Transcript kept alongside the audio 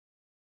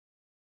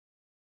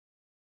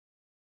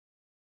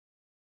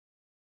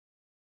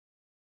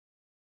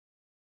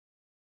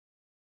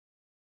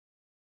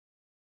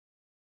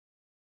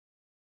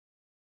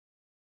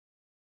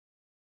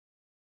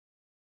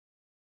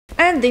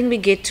And then we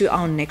get to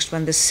our next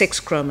one, the sex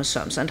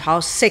chromosomes, and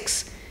how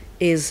sex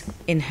is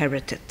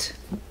inherited.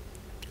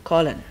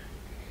 Colin.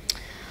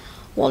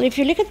 Well, if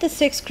you look at the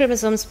sex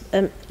chromosomes,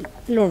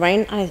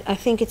 Lorraine, I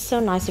think it's so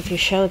nice if you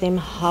show them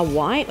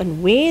why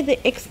and where the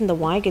X and the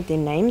Y get their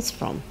names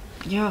from.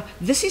 Yeah,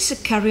 this is a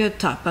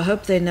karyotype. I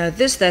hope they know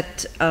this,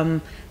 that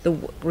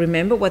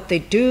remember what they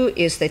do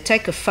is they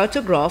take a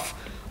photograph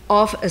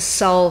of a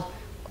cell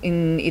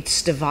in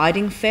its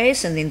dividing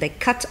phase, and then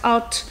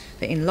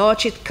they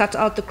enlarge it, cut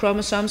out the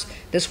chromosomes.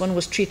 This one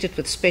was treated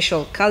with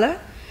special color.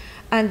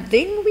 And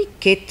then we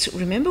get,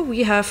 remember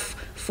we have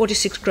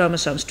 46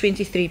 chromosomes,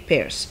 23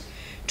 pairs.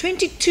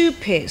 22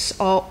 pairs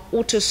are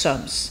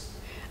autosomes,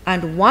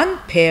 and 1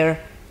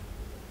 pair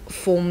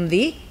form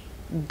the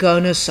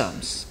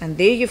gonosomes, and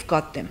there you've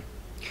got them.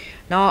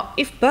 Now,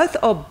 if both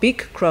are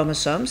big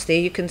chromosomes, there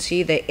you can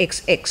see they're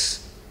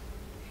XX.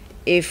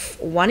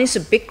 If one is a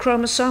big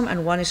chromosome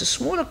and one is a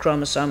smaller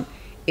chromosome,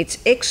 it's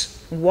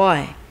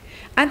XY.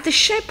 And the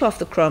shape of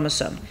the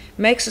chromosome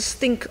makes us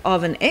think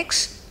of an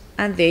X,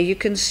 and there you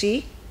can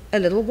see a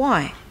little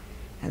Y.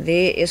 And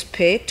there is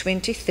pair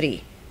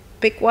 23.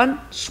 Big one,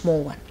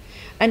 small one.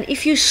 And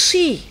if you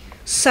see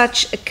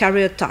such a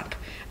karyotype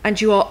and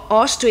you are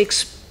asked to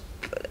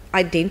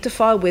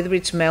identify whether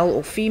it's male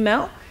or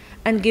female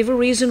and give a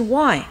reason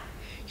why,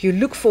 you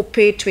look for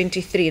pair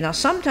 23. Now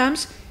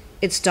sometimes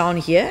it's down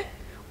here,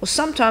 or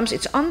sometimes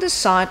it's on the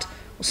side,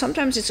 or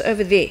sometimes it's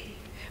over there.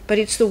 But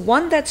it's the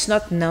one that's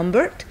not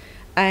numbered,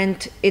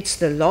 and it's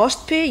the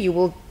last pair. You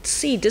will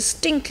see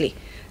distinctly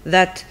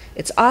that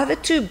it's either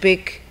 2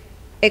 big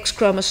X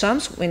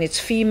chromosomes when it's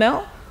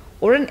female,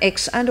 or an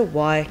X and a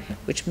Y,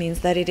 which means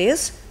that it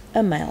is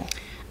a male.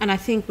 And I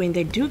think when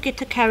they do get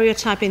a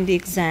karyotype in the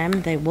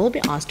exam, they will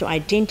be asked to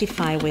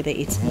identify whether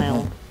it's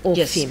male or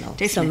female.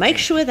 Definitely. So make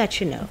sure that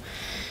you know.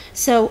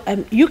 So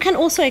you can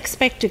also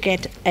expect to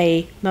get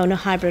a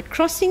monohybrid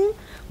crossing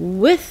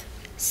with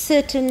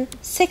certain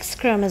sex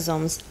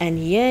chromosomes, and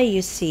here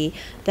you see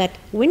that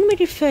when we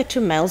refer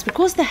to males,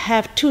 because they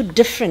have 2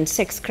 different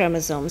sex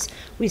chromosomes,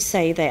 we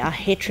say they are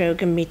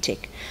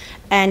heterogametic,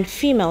 and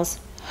females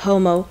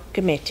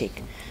homogametic.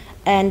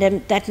 And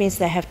that means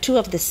they have 2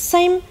 of the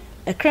same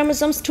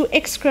chromosomes, 2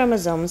 X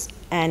chromosomes,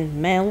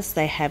 and males,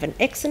 they have an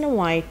X and a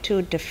Y,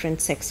 2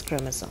 different sex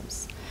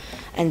chromosomes.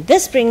 And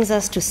this brings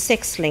us to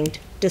sex-linked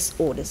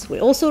disorders. We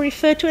also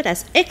refer to it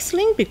as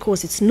X-linked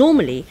because it's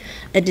normally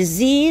a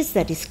disease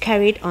that is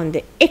carried on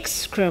the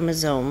X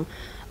chromosome.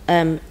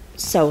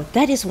 So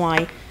that is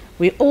why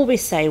we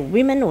always say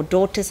women or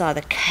daughters are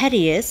the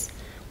carriers,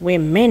 where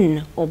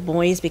men or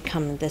boys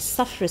become the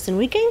sufferers. And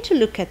we're going to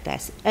look at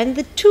that. And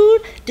the 2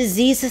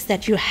 diseases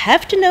that you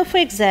have to know for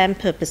exam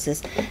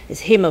purposes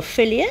is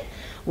haemophilia,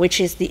 which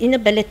is the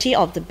inability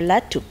of the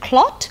blood to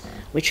clot,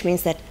 which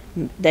means that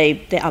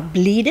they are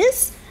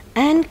bleeders,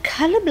 and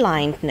color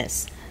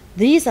blindness.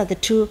 These are the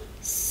 2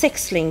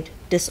 sex-linked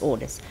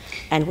disorders.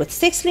 And with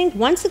sex-linked,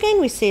 once again,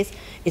 we say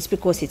it's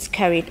because it's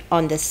carried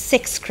on the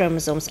sex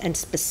chromosomes and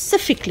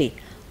specifically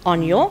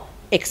on your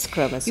X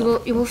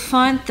chromosome. You will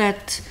find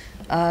that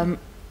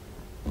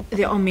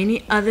there are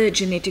many other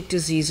genetic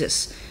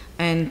diseases.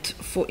 And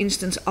for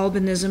instance,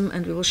 albinism,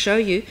 and we will show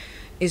you,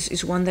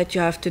 is one that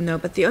you have to know.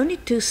 But the only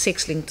 2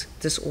 sex-linked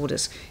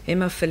disorders,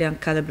 haemophilia and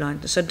color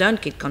blindness. So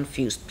don't get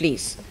confused,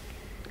 please.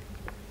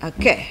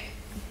 Okay.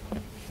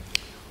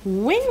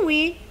 When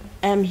we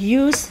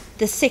use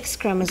the sex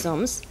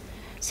chromosomes,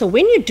 so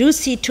when you do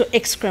see 2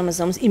 X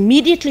chromosomes,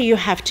 immediately you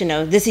have to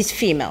know this is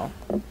female.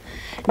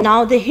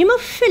 Now the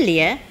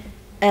haemophilia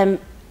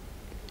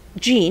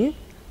gene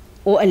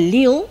or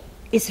allele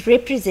is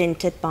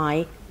represented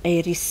by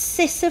a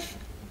recessive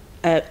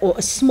or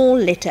a small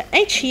letter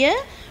H here,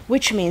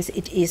 which means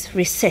it is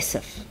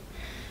recessive.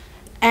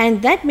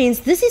 And that means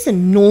this is a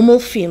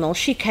normal female.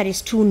 She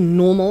carries 2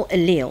 normal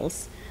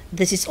alleles.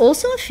 This is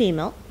also a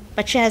female,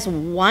 but she has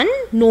 1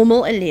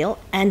 normal allele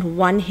and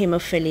 1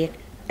 hemophilic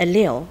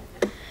allele.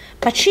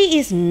 But she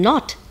is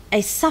not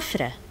a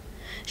sufferer.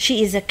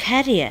 She is a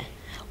carrier.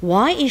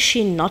 Why is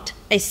she not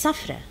a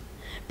sufferer?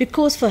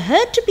 Because for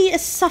her to be a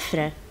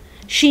sufferer,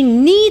 she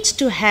needs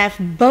to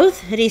have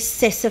both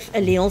recessive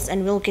alleles,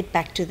 and we'll get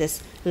back to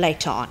this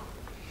later on.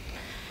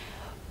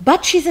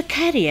 But she's a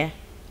carrier.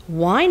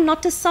 Why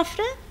not a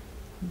sufferer?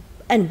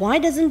 And why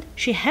doesn't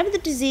she have the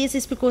disease?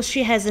 Is because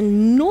she has a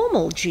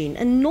normal gene,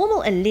 a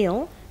normal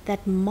allele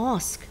that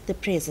masks the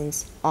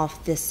presence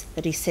of this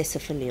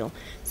recessive allele.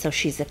 So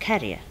she's a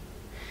carrier.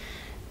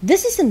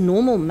 This is a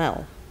normal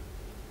male.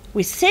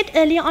 We said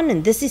earlier on,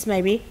 and this is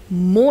maybe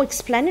more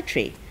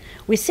explanatory,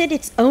 we said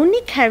it's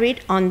only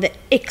carried on the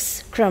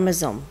X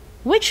chromosome,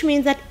 which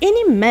means that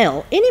any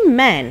male, any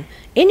man,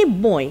 any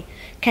boy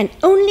can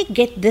only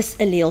get this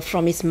allele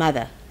from his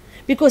mother,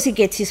 because he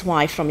gets his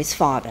Y from his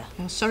father.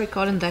 Oh, sorry,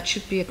 Colin, that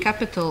should be a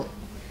capital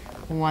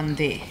one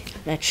there.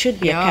 That should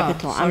be a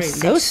capital. I'm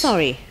so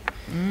sorry.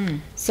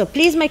 So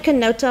please make a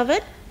note of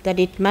it, that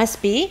it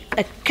must be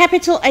a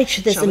capital H.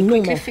 There's Shall a we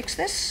normal. quickly fix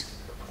this?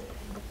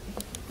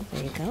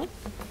 There you go.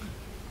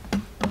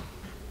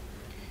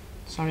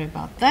 Sorry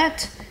about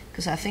that.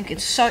 because I think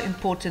it's so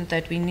important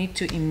that we need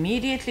to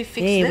immediately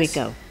fix There this.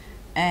 we go.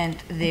 And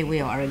there we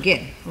are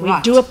again. We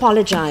Right. do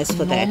apologize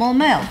for that. Normal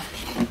male.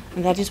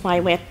 And that is why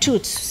we have two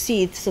to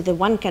see, so the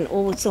one can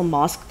also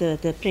mask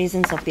the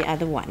presence of the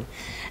other one.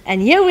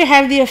 And here we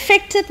have the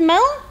affected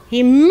male.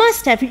 He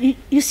must have,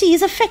 you see,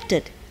 he's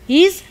affected.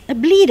 He's a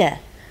bleeder.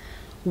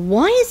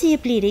 Why is he a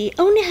bleeder? He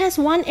only has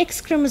one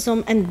X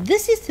chromosome, and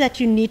this is that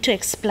you need to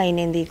explain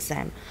in the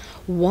exam.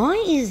 Why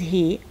is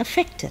he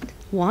affected?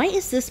 Why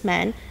is this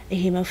man a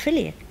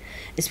hemophiliac?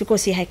 It's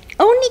because he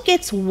only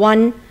gets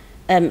one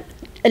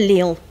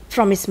allele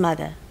from his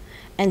mother.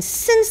 And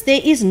since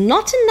there is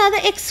not another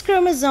X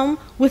chromosome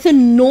with a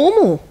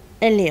normal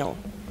allele,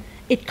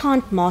 it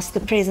can't mask the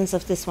presence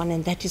of this one,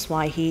 and that is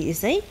why he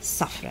is a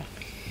sufferer.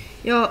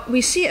 Yeah,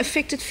 we see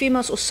affected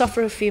females or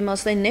sufferer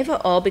females. They never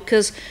are,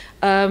 because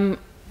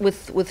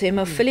with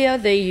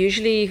haemophilia, they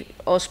usually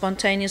are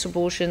spontaneous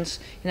abortions,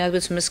 in other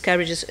words,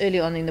 miscarriages early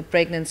on in the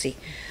pregnancy.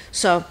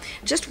 So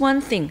just one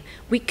thing,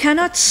 we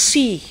cannot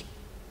see,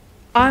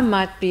 I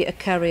might be a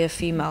carrier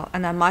female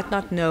and I might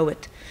not know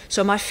it.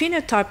 So my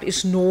phenotype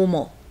is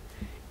normal,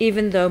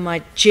 even though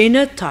my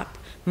genotype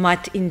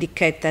might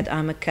indicate that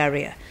I'm a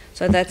carrier.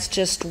 So that's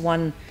just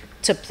one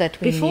tip that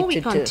we Before we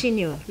need to do.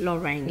 continue,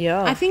 Lorraine,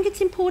 Yeah. I think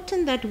it's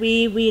important that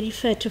we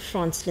refer to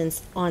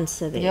Francelin's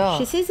answer there. Yeah.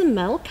 She says a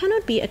male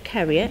cannot be a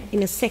carrier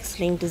in a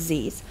sex-linked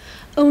disease,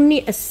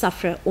 only a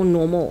sufferer or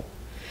normal.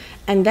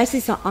 And that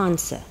is her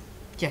answer.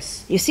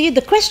 Yes. You see,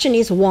 the question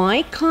is,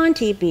 why can't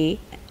he be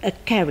a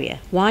carrier?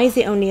 Why is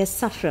he only a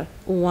sufferer,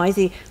 or why is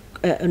he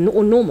or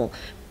normal?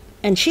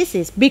 And she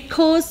says,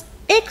 because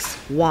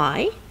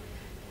XY,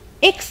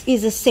 X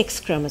is a sex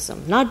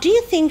chromosome. Now, do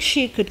you think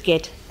she could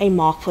get a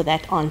mark for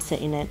that answer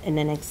in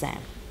an exam?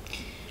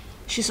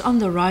 She's on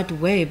the right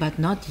way, but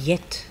not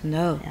yet,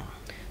 no. Yeah.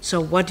 So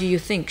what do you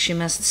think? She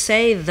must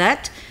say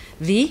that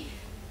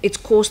it's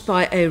caused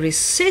by a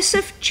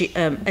recessive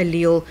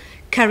allele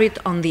carried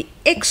on the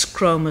X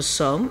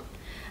chromosome,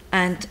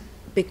 and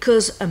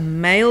because the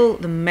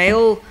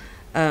male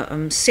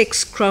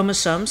sex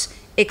chromosomes,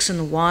 X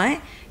and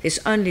Y, there's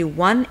only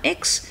one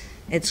X,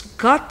 it's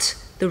got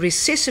the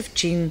recessive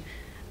gene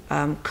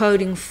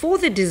coding for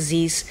the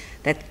disease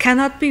that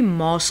cannot be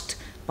masked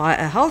by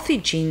a healthy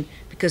gene,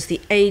 because the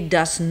A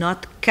does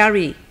not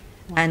carry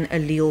an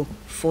allele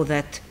for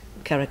that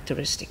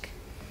characteristic.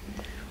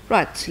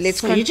 Right,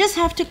 let's So you just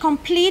have to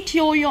complete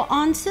your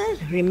answer.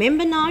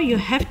 Remember now, you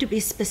have to be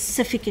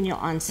specific in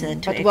your answer.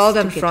 But well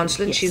done, to get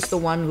Franslin. yes. She's the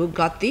one who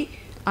got the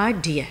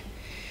idea.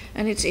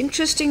 And it's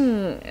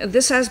interesting,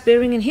 this has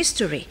bearing in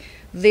history.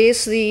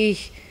 There's the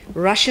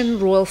Russian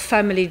royal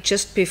family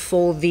just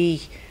before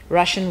the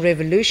Russian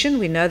Revolution.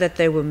 We know that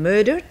they were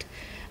murdered.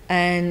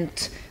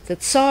 And the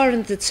Tsar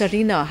and the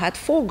Tsarina had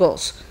 4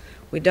 girls.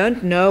 We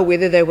don't know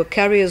whether they were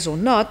carriers or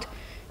not.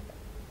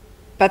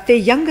 But their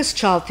youngest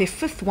child, their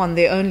 5th one,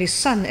 their only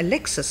son,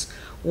 Alexis,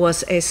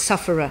 was a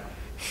sufferer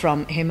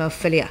from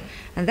haemophilia.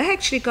 And they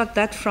actually got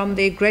that from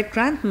their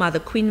great-grandmother,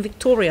 Queen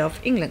Victoria of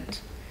England,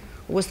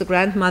 who was the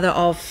grandmother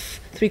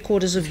of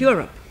 3/4 of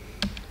Europe.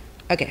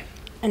 Okay.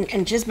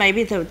 And just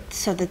maybe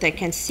so that they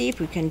can see, if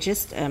we can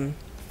just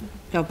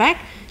go back,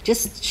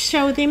 just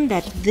show them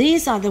that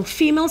these are the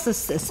females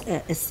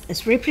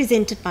as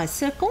represented by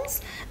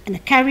circles, and a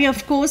carrier,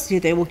 of course,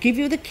 they will give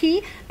you the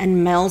key,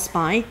 and males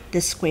by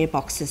the square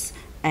boxes.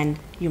 And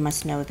you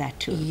must know that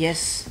too.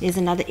 Yes. There's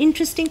another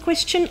interesting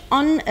question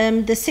on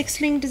the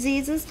sex-linked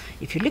diseases.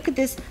 If you look at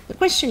this, the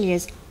question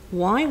is,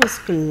 why was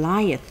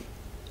Goliath,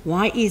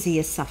 why is he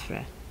a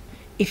sufferer?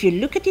 If you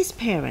look at his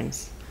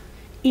parents,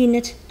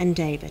 Enid and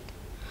David,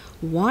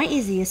 why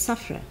is he a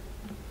sufferer?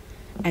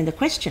 And the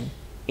question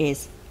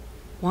is,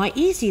 why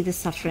is he the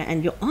sufferer?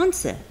 And your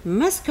answer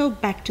must go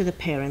back to the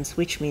parents,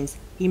 which means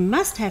he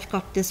must have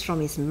got this from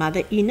his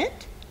mother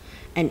Enid,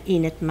 and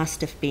Enid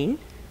must have been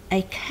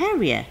a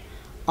carrier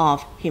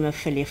of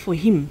haemophilia for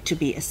him to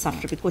be a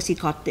sufferer, because he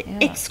got the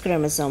X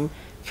chromosome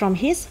from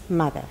his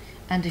mother.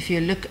 And if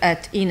you look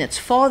at Enid's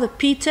father,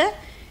 Peter,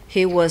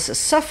 he was a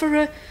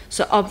sufferer,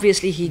 so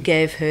obviously he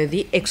gave her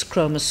the X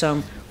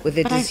chromosome with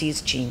the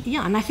disease gene.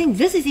 Yeah, and I think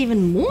this is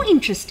even more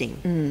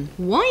interesting.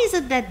 Why is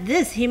it that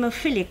this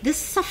hemophiliac, this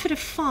sufferer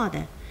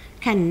father,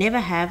 can never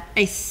have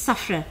a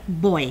sufferer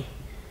boy?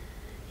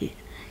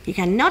 He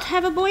cannot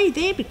have a boy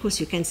there, because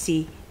you can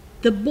see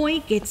the boy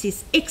gets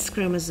his X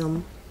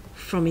chromosome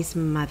from his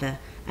mother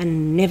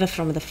and never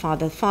from the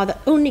father. The father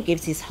only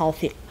gives his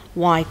healthy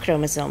Y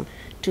chromosome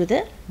to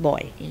the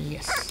boy.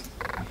 Yes.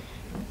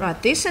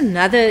 Right, there's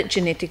another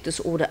genetic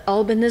disorder,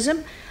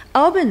 albinism.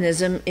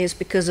 Albinism is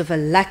because of a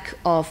lack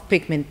of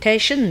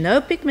pigmentation,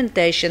 no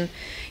pigmentation.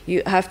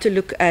 You have to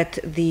look at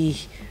the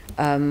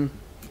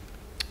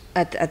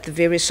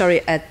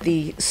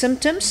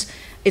symptoms.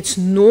 It's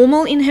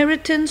normal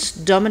inheritance,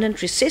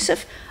 dominant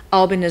recessive.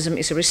 Albinism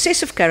is a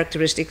recessive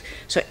characteristic,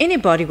 so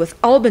anybody with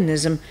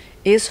albinism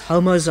is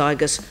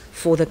homozygous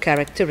for the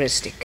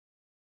characteristic.